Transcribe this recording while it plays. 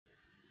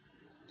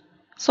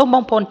សូមប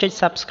ងប្អូនចុច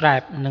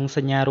Subscribe និងស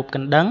ញ្ញារូបក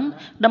ណ្ដឹង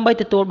ដើម្បី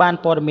ទទួលបាន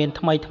ព័ត៌មាន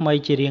ថ្មីៗ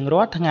ជារៀង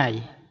រាល់ថ្ងៃ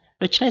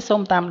ដូច្នេះសូ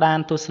មតាមដាន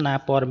ទស្សនា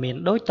ព័ត៌មាន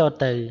ដូចត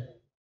ទៅ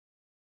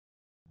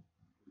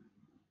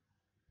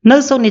នៅ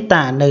សូនី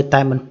តានៅ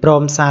តែមិនព្រ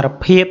មសារ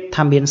ភាព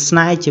ថាមានស្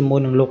នេហ៍ជាមួយ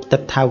នឹងលោកទិ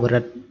ដ្ឋាវ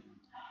រិទ្ធ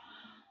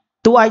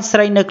តួឯកស្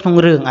រីនៅក្នុង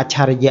រឿងអច្ឆ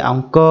រិយៈអ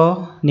ង្គរ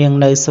នាង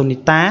នៅសូនី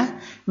តា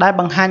ដែល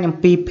បង្ហាញអំ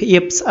ពីភា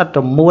ពស្អិត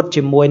រមួត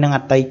ជាមួយនឹងអ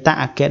តីត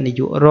អគ្គនា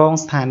យករង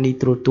ស្ថានីយ៍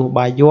ទូរទស្សន៍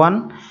បាយ័ន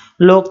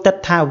លោកទិ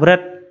ដ្ឋាវរិ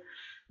ទ្ធ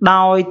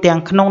ដោយទាំង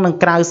ក្នុងនិង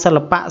ក្រៅសិ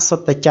ល្បៈសុ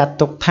ទ្ធតែចាត់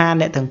ទុកថា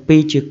អ្នកទាំងពី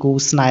រជាគូ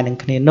ស្នេហ៍នឹង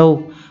គ្នានោះ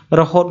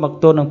រហូតមក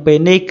ទល់នឹងពេល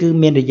នេះគឺ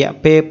មានរយៈ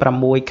ពេល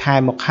6ខែ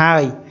មកហើ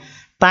យ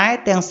តែ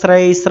ទាំងស្រី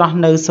ស្រស់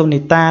នៅសូនី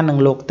តានិង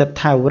លោកទិដ្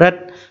ឋាវរិទ្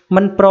ធ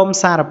មិនព្រម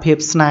សារភាព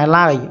ស្នេហ៍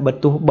ឡើយបើ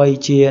ទោះបី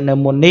ជានៅ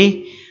មុននេះ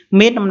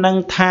មានដំណឹង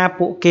ថា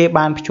ពួកគេ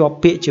បានភ្ជាប់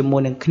ពាក្យជាមួ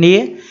យនឹងគ្នា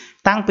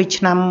តាំងពី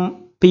ឆ្នាំ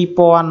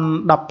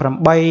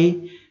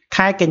2018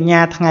ខែកញ្ញា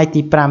ថ្ងៃ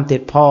ទី5ទៀ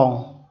តផង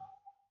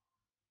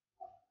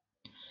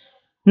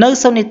នៅ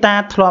សូនីតា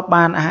ធ្លាប់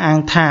បានអះអាង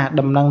ថា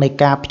ដំណឹងនៃ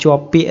ការភ្ជា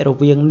ប់ពាក្យរ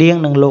វាងនាង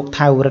និងលោក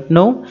ថាវរិទ្ធ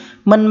នោះ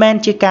មិនមែន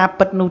ជាការ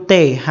ពិតនោះ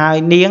ទេហើយ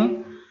នាង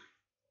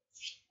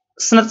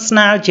ស្និទ្ធស្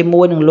នាលជា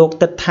មួយនឹងលោក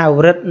ទិដ្ឋាវ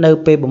រិទ្ធនៅ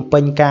ពេលបំពេ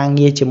ញការ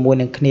ងារជាមួយ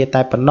នឹងគ្នា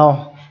តែប៉ុណ្ណោះ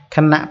ខ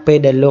ណៈពេល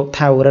ដែលលោក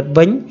ថាវរិទ្ធ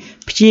វិញ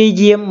ព្យា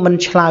យាមមិន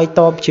ឆ្លើយ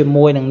តបជា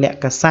មួយនឹងអ្នក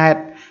កាសែត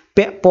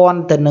ពាក់ព័ន្ធ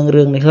ទៅនឹង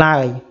រឿងនេះឡើ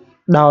យ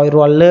ដោយ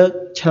រាល់លើក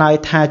ឆ្លើយ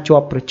ថាជា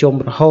ប់ប្រជុំ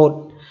រហូត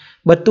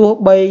បើទោះ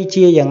បី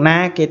ជាយ៉ាងណា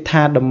គេ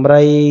ថាដំ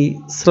រី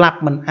ស្លាប់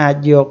មិនអាច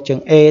យកច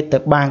ង្អេរទៅ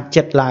បាំង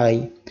ចិត្តឡើយ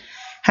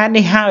ហេតុ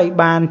នេះហើយ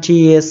បានជា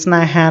ស្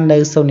នេហានៅ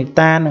សូនី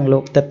តានិងលោ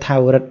កទិដ្ឋា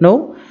វរិទ្ធនោះ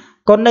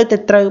ក៏នៅតែ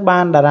ត្រូវបា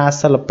នតារា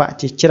សិល្បៈ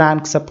ជាច្រើន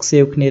ខ្សឹបខ្សៀ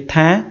វគ្នា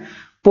ថា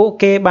ពួក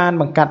គេបាន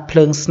បង្កាត់ភ្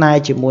លើងស្នេហ៍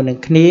ជាមួយនឹង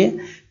គ្នា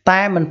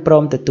តែមិនព្រ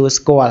មទទួល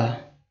ស្គាល់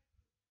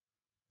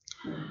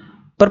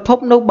ប្រភព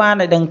នោះបាន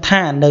ឲ្យដឹង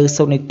ថានៅ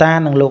សូនីតា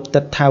និងលោក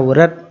ទិដ្ឋាវ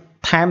រិទ្ធ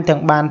ថែមទាំ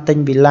ងបានទិញ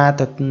វិឡា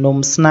ទៅនំ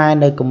ស្នេហ៍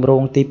នៅគម្រោ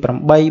ងទី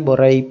8បូ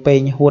រីពេ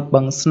ញហួត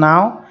បឹងស្នោ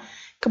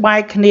ក្បែរ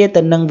គ្នា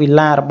ទៅនឹងវិ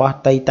ឡារបស់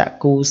តីត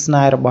គូស្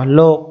នេហ៍របស់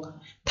លោក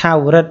ថាវ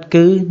រិទ្ធ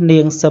គឺនា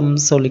ងសឹម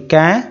សូលី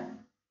កា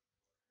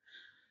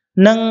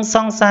និងស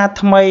ង្សារ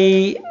ថ្មី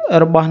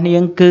របស់នា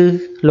ងគឺ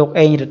លោក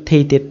អេងរិទ្ធី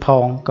ទៀតផ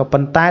ងក៏ប៉ុ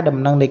ន្តែដំ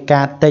ណឹងនៃ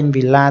ការទិញ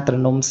វិឡាត្រ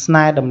នំស្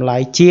នេហ៍តម្លៃ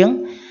ជាង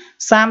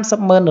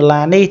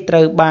$30,000នេះត្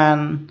រូវបាន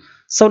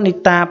សូនី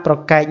តាប្រ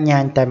កែកញ៉ា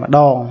ញតែម្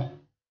ដង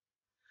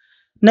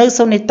នៅ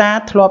សូនីតា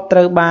ធ្លាប់ត្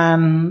រូវបាន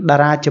តា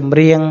រាចម្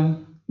រៀង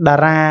តា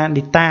រា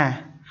នីតា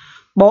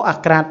បោកអា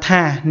ក្រាត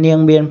ថានាង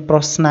មានប្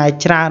រុសស្នេហ៍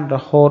ច្រើនរ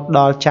ហូតដ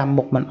ល់ចាំ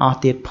មុខមិនអស់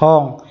ទៀតផ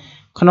ង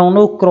ក្នុង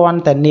នោះគ្រាន់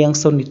តែនាង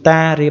សូនីតា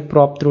រៀប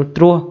រាប់ត្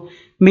រួស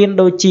មាន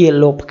ដូចជា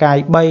លោកផ្កាយ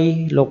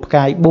3លោកផ្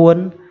កាយ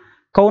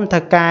4កូនថ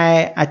កែ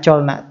អចល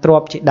នទ្រ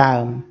ព្យជាដើ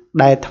ម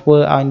ដែលធ្វើ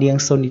ឲ្យនាង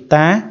សូនី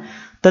តា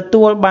ទ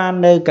ទួលបាន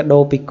នៅកាដូ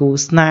ពីគូ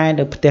ស្នេហ៍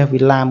នៅផ្ទះវិ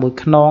ឡាមួយ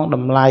ខ្នងត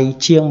ម្លៃ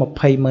ជាង$20,000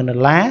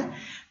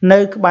នៅ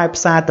ក្បែរ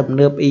ផ្សារទំ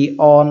នើបអ៊ី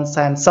អន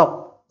សែនសុខ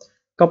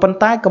ក៏ប៉ុន្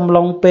តែកំ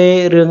ឡុងពេល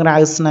រឿងរ៉ា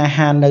វស្នេ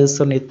ហានៅ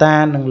សូនីតា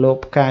និងលោក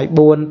ផ្កាយ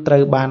4ត្រូ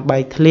វបានបែ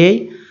កធ្លាយ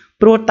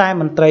ព្រោះតែ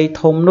មន្ត្រី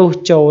ធំនោះ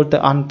ចូលទៅ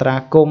អន្តរា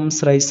គមន៍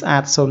ស្រីស្អា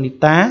តសូនី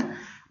តា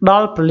ដ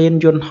ល់ព្រលាន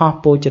យន្តហោះ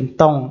ពោធិ៍ចិន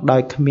តុងដោ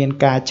យគ្មាន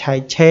ការឆែក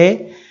ឆេរ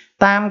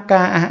តាម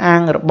ការអះអា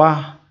ងរបស់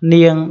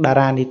នាងតា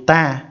រានី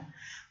តា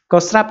ក៏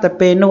ស្រាប់តែ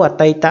ពេលនោះអ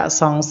តីត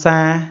សង្សា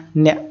រ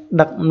អ្នក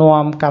ដឹក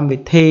នាំកម្មវិ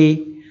ធី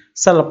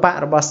សិល្បៈ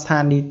របស់ស្ថា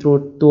នីយ៍ទូរ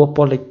ទស្សន៍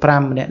ប៉ុស្តិ៍លេខ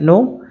5ម្នាក់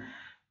នោះ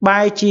បែ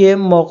រជា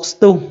មកស្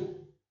ទុះ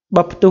ប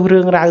ផ្ទុះរឿ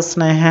ងរ៉ាវស្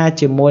នេហា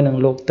ជាមួយនឹង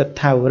លោកទិដ្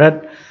ឋាវរិទ្ធ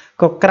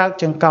ក៏ក្រោក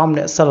ចង្កោម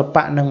អ្នកសិល្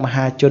បៈនិងម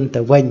ហាជន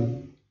ទៅវិញ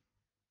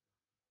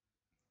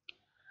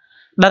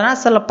តារា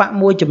សិល្បៈ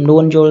មួយចំនួ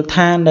នយល់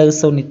ថានៅ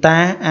សូនីតា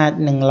អាច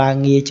នឹងឡើង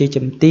ងារជា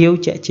ជំទាវ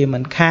ជាក់ជាមិ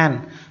នខាន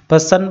ប្រ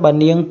សិនបើ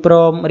នាងព្រ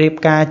មរៀប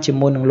ការជា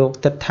មួយនឹងលោក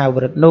ទិដ្ឋាវ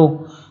រិទ្ធនោះ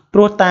ព្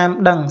រោះតាម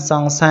ដឹងស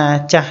ង្សារ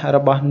ចាស់រ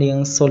បស់នាង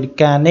សូលី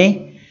កានេះ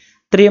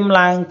ត្រៀម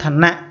ឡើងឋា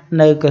នៈ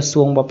នៅក្រ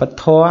សួងវប្ប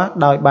ធម៌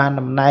ដោយបាន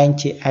តំណែង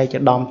ជាឯកឧ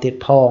ត្តមទៀត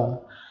ផង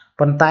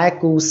ប៉ុន្តែ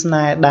គូស្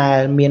នេហ៍ដែល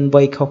មាន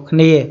វ័យខុសគ្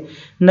នា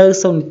នៅ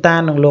សូនីតា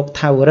និងលោក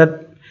ថាវរិទ្ធ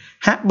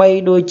ហាក់បី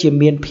ដូចជា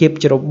មានភាព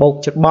ច្របូក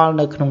ច្របល់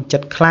នៅក្នុងចិ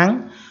ត្តខ្លាំង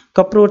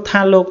ក៏ព្រោះ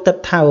ថាលោកទិ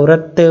ដ្ឋាវរិ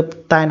ទ្ធទើប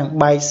តែនឹង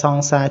បែកស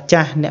ង្សារ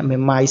ចាស់អ្នកមេ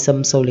ម៉ាយសឹម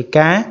សូលី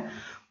កា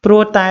ព្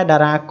រោះតែតា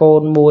រាកូ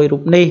នមួយរូ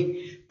បនេះ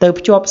ទៅ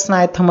ភ្ជាប់ស្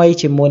នេហ៍ថ្មី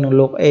ជាមួយនឹង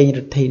លោកអេង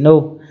រិទ្ធីនោះ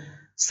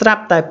ស្រា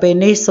ប់តែពេល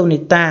នេះសូនី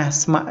តា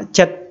ស្ម័គ្រ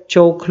ចិត្ត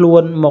ចូលខ្លួ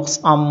នមក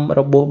ស្អំ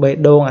របួសបេះ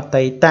ដូងអ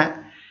តីត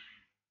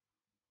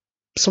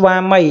ស្វា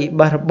មី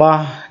រប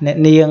ស់អ្នក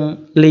នាង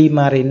លី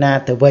ម៉ារីណា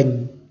ទៅវិញ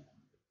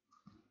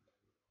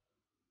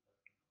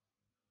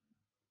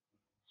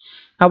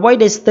អ្វី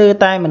ដែលស្ទើរ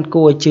តែមិន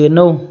គួរឲ្យជឿ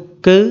នោះ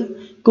គឺ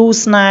គូ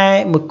ស្នេហ៍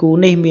មួយគូ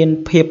នេះមាន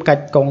ភាពកា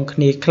ច់កុងគ្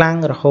នាខ្លាំង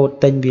រហូត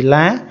ទិញវិ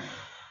ឡា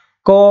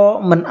ក៏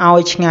មិនឲ្យ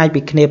ឆ្ងាយ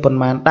ពីគ្នាប៉ុន្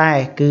មានដែរ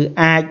គឺ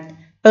អាច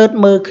អើត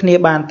មើលគ្នា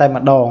បានតែ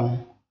ម្ដង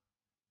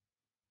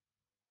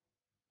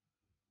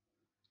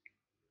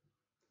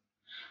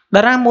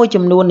តារាមួយ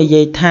ចំនួននិ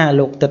យាយថា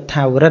លោកទិដ្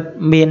ឋាវរិទ្ធ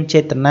មាន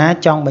ចេតនា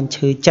ចង់បញ្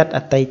ឈឺចិត្តអ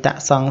តីត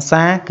សង្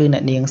សារគឺអ្ន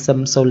កនាងសឹម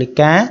សូលី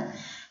កា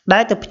ដែ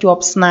លទៅភ្ជា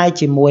ប់ស្នេហ៍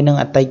ជាមួយនឹង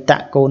អតីត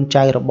កូន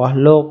ចៅរបស់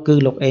លោកគឺ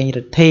លោកអេង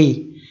រិទ្ធី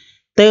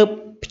ទើប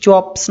ភ្ជា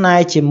ប់ស្នេ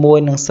ហ៍ជាមួយ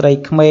នឹងស្រី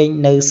ក្មេង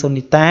នៅសូ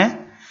នីតា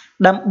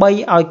ដើម្បី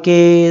ឲ្យ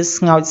គេ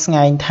ស្ងោចស្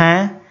ងែងថា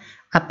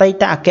អតី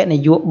តអគ្គនា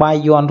យកបា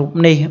យ័នរូប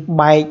នេះ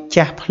បែក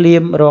ចាស់ភ្លា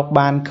មរក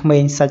បានក្មេ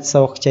ងសាច់ស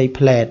ខ្ចី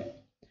ផ្លែត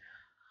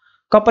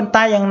ក៏ប៉ុន្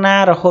តែយ៉ាងណា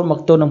រហូតមក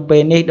ទល់នឹងពេ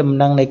លនេះដំ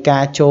ណឹងនៃកា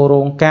រចូល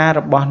រោងការ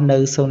របស់នៅ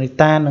សូនី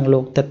តានិងលោ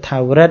កទិដ្ឋា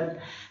វរិទ្ធ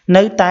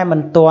នៅតែមិ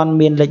នទាន់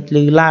មានលេច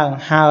លឺឡើង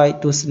ហើយ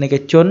ទស្សនិក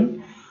ជន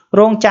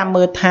រងចាំ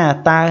មើលថា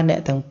តើអ្នក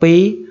ទាំងពី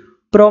រ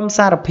ព្រម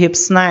សារភាព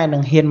ស្នេហ៍នឹ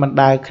ងហ៊ានបណ្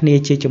ដាលគ្នា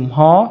ជាចំហ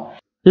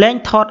លែង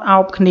ថតអោ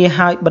បគ្នា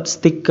ហើយបិទ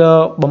sticker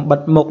បំបិ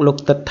ទមុខលោក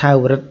ទិដ្ឋា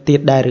វរិទ្ធទៀត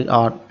ដែរឬអ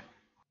ត់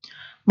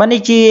បាន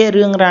នេះជា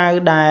រឿងរ៉ាវ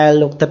ដែល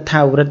លោកទិដ្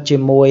ឋាវរិទ្ធជា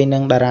មួយនឹ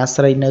ងតារា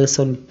ស្រីនៅ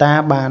សូនីតា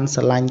បាន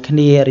ស្រឡាញ់គ្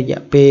នារ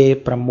យៈពេល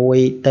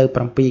6ទៅ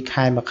7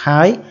ខែមក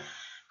ហើយ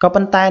ក៏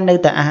ប៉ុន្តែនៅ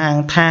តែអះអាង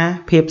ថា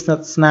ភាពស្និ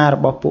ទ្ធស្នាលរ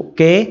បស់ពួក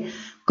គេ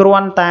គ្រា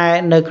ន់តែ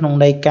នៅក្នុង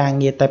ន័យការ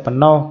ងារតែប៉ុណ្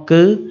ណោះ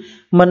គឺ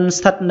មិន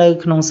ស្ថិតនៅ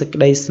ក្នុងសេចក្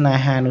តីស្នេ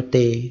ហានោះ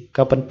ទេ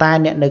ក៏ប៉ុន្តែ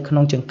អ្នកនៅក្នុ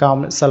ងចង្កោម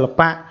សិល្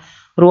បៈ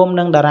រួម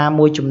នឹងតារា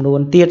មួយចំនួន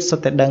ទៀតសុ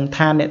ទ្ធតែដឹង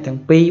ថាអ្នកទាំង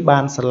ពីរបា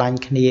នស្រឡាញ់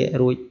គ្នា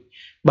រួច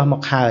បោះម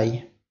កហើយ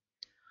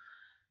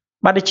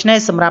បាទដូច្នេះ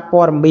សម្រាប់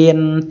ព័ត៌មាន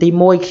ទី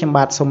1ខ្ញុំ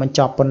បាទសូមបញ្ច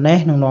ប់ប៉ុណ្ណេះ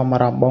នឹងនាំអា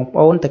រម្មណ៍បងប្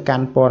អូនទៅកា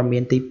ន់ព័ត៌មា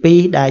នទី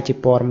2ដែលជា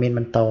ព័ត៌មានប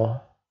ន្ត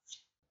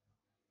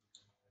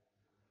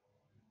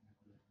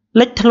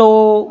លេចធ្លោ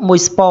មួយ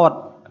ស្ពត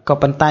ក៏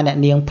ប៉ុន្តែអ្នក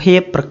នាងភា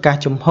ពប្រកាស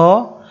ជំហរ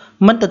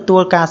មិនទទួ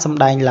លការសម្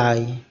ដែងឡើយ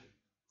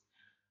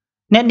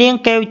អ្នកនាង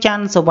កែវច័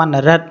ន្ទសវណ្ណ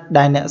រិទ្ធ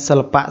ដែលអ្នកសិ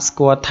ល្បៈស្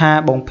គាល់ថា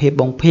បង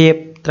ភាព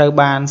ត្រូវ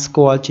បានស្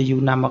គាល់ជាយូ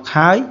រណាស់មក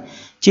ហើយ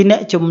ជាអ្ន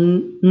កជំ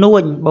នួ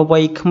ញបវ័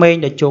យក្មេង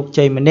ដ៏ជោគ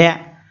ជ័យម្នាក់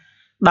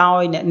ដោ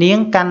យអ្នកនាង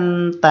កាន់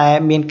តែ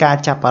មានការ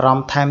ចាប់អារម្ម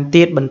ណ៍ថែម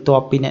ទៀតបន្ទា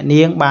ប់ពីអ្នក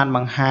នាងបានប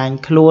ង្ហាញ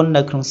ខ្លួន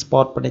នៅក្នុងស្ព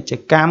តពាណិជ្ជ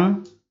កម្ម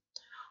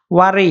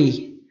វ៉ារី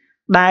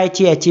ដែល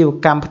ជាអាជីវ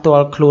កម្មផ្ទា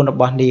ល់ខ្លួនរ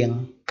បស់នាង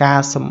ការ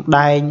សម្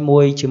ដែងមួ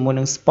យជាមួយ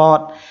នឹងស្ពត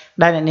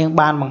ដែលអ្នកនាង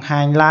បានបង្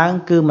ហាញឡើង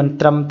គឺមិន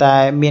ត្រឹមតែ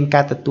មាន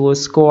ការទទួល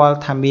ស្គាល់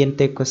ថាមាន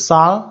ទេពកោស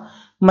ល្យ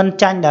មិន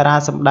ចាញ់តារា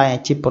សម្ដែងអា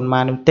ជីពប៉ុន្មា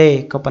ននោះទេ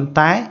ក៏ប៉ុន្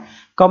តែ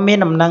ក៏មាន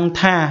ដំណឹង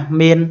ថា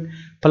មាន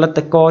ផលិត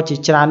ករជា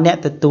ច្រើនអ្នក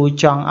ទទួល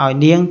ចង់ឲ្យ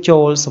នាងចូ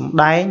លសម្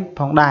ដែង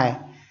ផងដែរ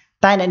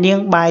តែអ្នកនាង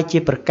បែរជា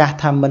ប្រកាស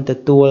ថាមិនទ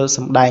ទួលស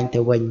ម្ដែងទៅ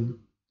វិញ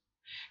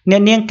អ្ន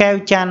កនាងកែវ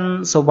ច័ន្ទ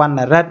សវណ្ណ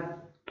រិទ្ធ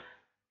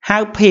ហៅ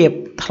ភាព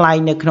ថ្លែង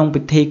នៅក្នុង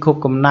ពិធីខួប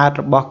កំណើត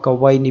របស់ក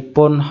វីនិព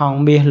ន្ធហង្ស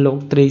មាសលោក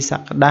ត្រីស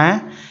ក្តា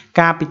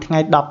កាលពីថ្ងៃ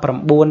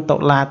19តុ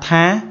លា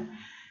ថា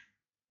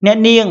អ្នក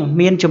នាង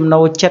មានចំណូ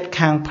លចិត្ត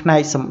ខាងផ្នែ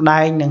កសម្ដែ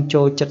ងនិង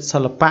ចូលចិត្តសិ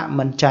ល្បៈ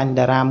មិនចាញ់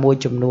តារាមួយ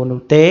ចំនួន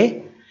នោះទេ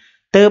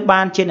ទើប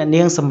បានជាអ្នក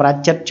នាងសម្រេច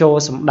ចិត្តចូល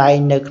សម្ដែង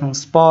នៅក្នុង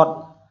ស្ពត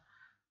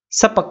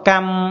សិប្បក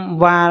ម្ម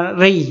វ៉ា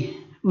រី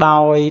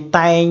ដោយ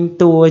តែង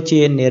តួ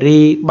ជានា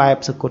រីបែប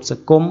សកុតស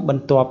គុំប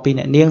ន្ទាប់ពី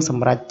អ្នកនាងស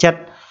ម្រេចចិត្ត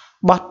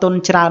បោះទុន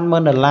ច្រើនម៉ឺ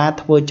នដុល្លារ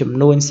ធ្វើជំ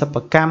នួញសិប្ប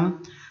កម្ម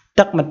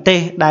ទឹកម្ទេស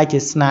ដែលជា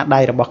ស្នាដៃ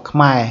របស់ខ្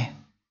មែរ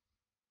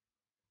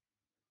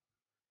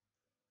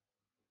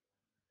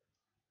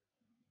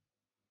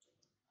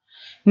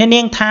អ្នក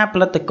នាងថាផ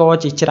លិតករ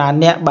ជាច្រើន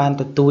អ្នកបាន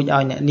ទទូចឲ្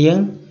យអ្នកនាង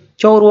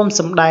ចូលរួម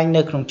សម្ដែង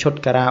នៅក្នុងឈុត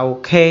ខារ៉ាអូ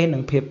ខេនិ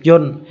ងភាពយ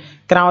ន្ត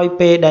ក្រោយ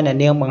ពេលដែលអ្នក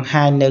នាងបង្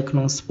ហាញនៅក្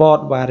នុងស្ពត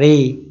វ៉ារី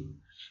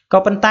ក៏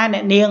ប៉ុន្តែអ្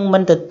នកនាងមិ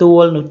នទទួ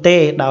លនោះទេ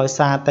ដោយ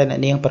សារតែអ្នក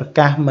នាងប្រ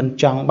កាសមិន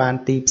ចង់បាន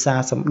ទីផ្សារ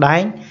សម្ដែ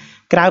ង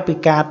ក្រៅពី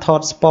ការថ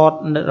តស្ពត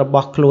រប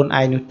ស់ខ្លួន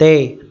ឯងនោះទេ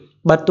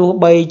បើទោះ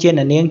បីជា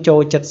អ្នកនាងចូល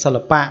ចិត្តសិ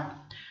ល្បៈ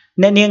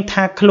អ្នកនាង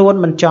ថាខ្លួន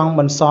មិនចង់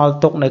បន្សល់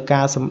ទុកនៅ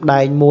ការសម្ដែ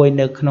ងមួយ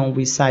នៅក្នុង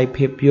វិស័យ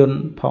ភាពយន្ត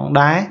ផង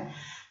ដែរ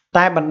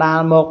តែបណ្ដាល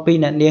មកពី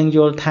អ្នកនាងយ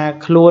ល់ថា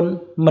ខ្លួន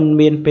មិន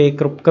មានពេល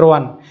គ្រប់គ្រា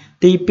ន់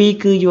ទី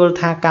2គឺយល់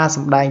ថាការស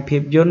ម្ដែងភា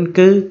ពយន្ត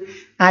គឺ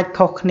អាច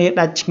ខុសគ្នា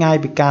ដាច់ឆ្ងាយ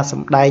ពីការស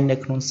ម្ដែងនៅ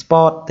ក្នុងស្ព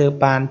តទើប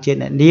បានជា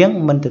អ្នកនាង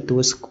មិនទ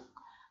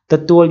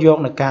ទួលយក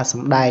នៅការស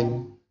ម្ដែង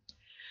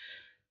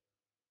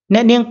អ្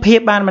នកនាងភាព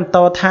បានបន្ត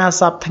ថា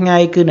សប្តាហ៍ថ្ងៃ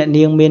គឺអ្នក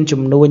នាងមាន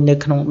ជំនួញនៅ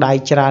ក្នុងដៃ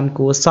ច្រើន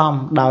គួរសម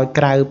ដោយ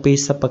ក្រៅពី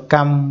សិប្បក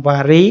ម្មវ៉ា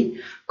រី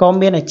ក៏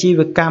មានអាជី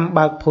វកម្ម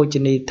បើកភោជ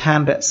នីយដ្ឋាន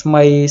រស្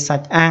មីសា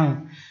ច់អាំង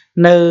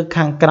នៅ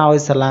ខាងក្រោយ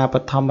សាលាប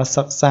ឋម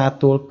សិក្សា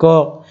ទួលគោ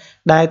ក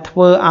ដែលធ្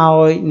វើឲ្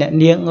យអ្នក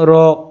នាងរ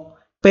ក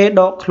ពេល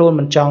ដកខ្លួន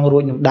មិនចង់រួ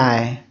ចនោះដែ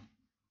រ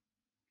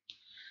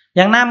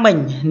យ៉ាងណាមិញ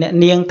អ្នក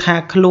នាងថា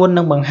ខ្លួន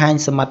នឹងបង្ហាញ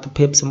សមត្ថ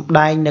ភាពសម្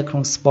ដែងនៅក្នុ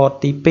ងស្ពត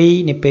ទី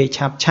2នាពេល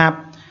ឆាប់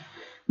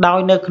ដោយ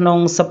នៅក្នុង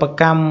សិប្ប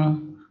កម្ម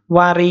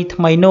វ៉ារី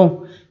ថ្មីនោះ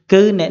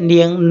គឺអ្នក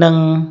នាងនឹង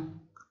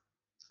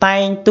តែ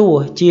ងតួ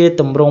ជា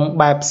ទម្រង់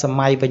បែបស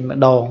ម័យវិញម្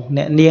ដង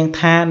អ្នកនាង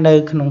ថានៅ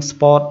ក្នុងស្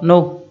ពត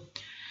នោះ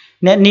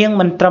អ្នកនាង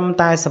មិនត្រឹម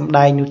តែសម្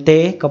ដែងនោះទេ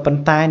ក៏ប៉ុ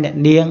ន្តែអ្នក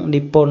នាង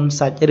និពន្ធ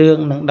សាច់រឿង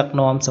និងដឹក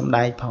នាំសម្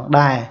ដែងផង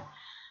ដែរ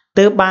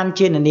ទើបបាន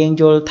ជាអ្នកនាង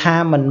យល់ថា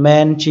មិនមែ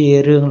នជា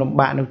រឿងលំ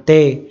បាកនោះ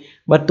ទេ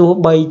បើទោះ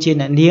បីជា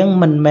អ្នកនាង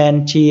មិនមែន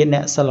ជាអ្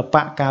នកសិល្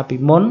បៈកាលពី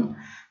មុន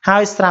ហើ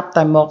យស្រាប់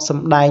តែមកស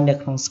ម្ដែងនៅ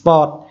ក្នុងស្ព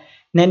ត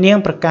អ្នកនាង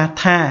ប្រកាស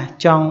ថា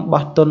ចង់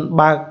បោះទុន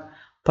បើក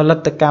ផលិ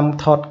តកម្ម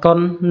ថតកុន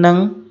និង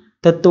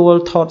ទទួល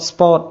ថតស្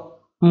ពត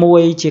មួ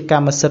យជាក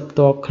ម្មសិទ្ធិផ្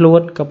ទាល់ខ្លួ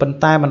នក៏ប៉ុន្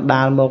តែបណ្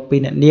ដាលមកពី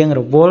អ្នកនាង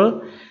រវល់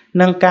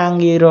និងការ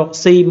ងាររក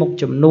ស៊ីមុខ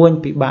ចំនួន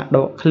ពិបាកដ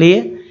កឃ្លា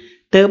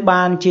ទើប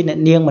បានជាអ្នក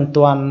នាងមិន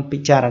ទាន់ពិ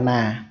ចារ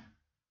ណា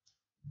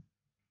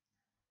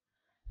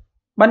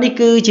បាទនេះ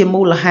គឺជា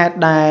មូលហេតុ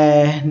ដែល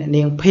អ្នក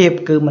នាងភាព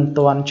គឺមិន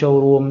ទាន់ចូល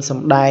រួមស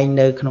ម្ដែង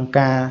នៅក្នុង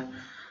ការ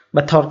ប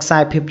ន្ថតខ្សែ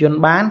ភាពយន្ត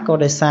បានក៏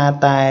ដោយសារ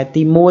តែ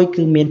ទី1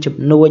គឺមានចំ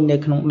នួននៅ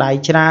ក្នុងដៃ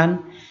ច្រើន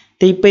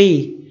ទី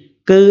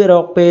2គឺរ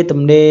កពេល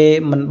ទំនេរ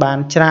មិនបាន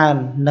ច្រើន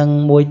និង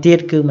មួយទៀត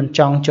គឺមិនច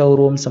ង់ចូល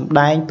រួមសម្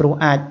ដែងព្រោះ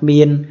អាច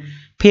មាន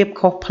ភាព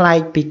ខុសប្លែក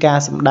ពីការ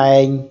សម្ដែ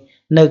ង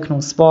នៅក្នុង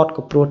sport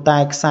ក៏ព្រោះតែ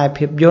ខ្សែ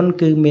ភាពយន្ត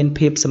គឺមាន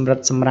ភាពសម្រិត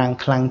សម្រាំង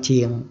ខ្លាំង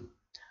ជាង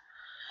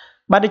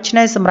បាទដូច្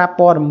នេះសម្រាប់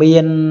ព័ត៌មា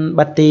ន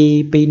បាទី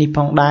2នេះផ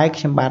ងដែរ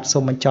ខ្ញុំបាទសូ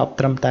មបញ្ចប់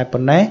ត្រឹមតែប៉ុ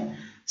ណ្ណេះ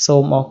សូ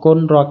មអរគុណ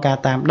រាល់ការ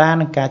តាមដាន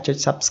និងការចុច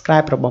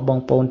Subscribe របស់បង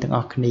ប្អូនទាំងអ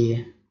ស់គ្នា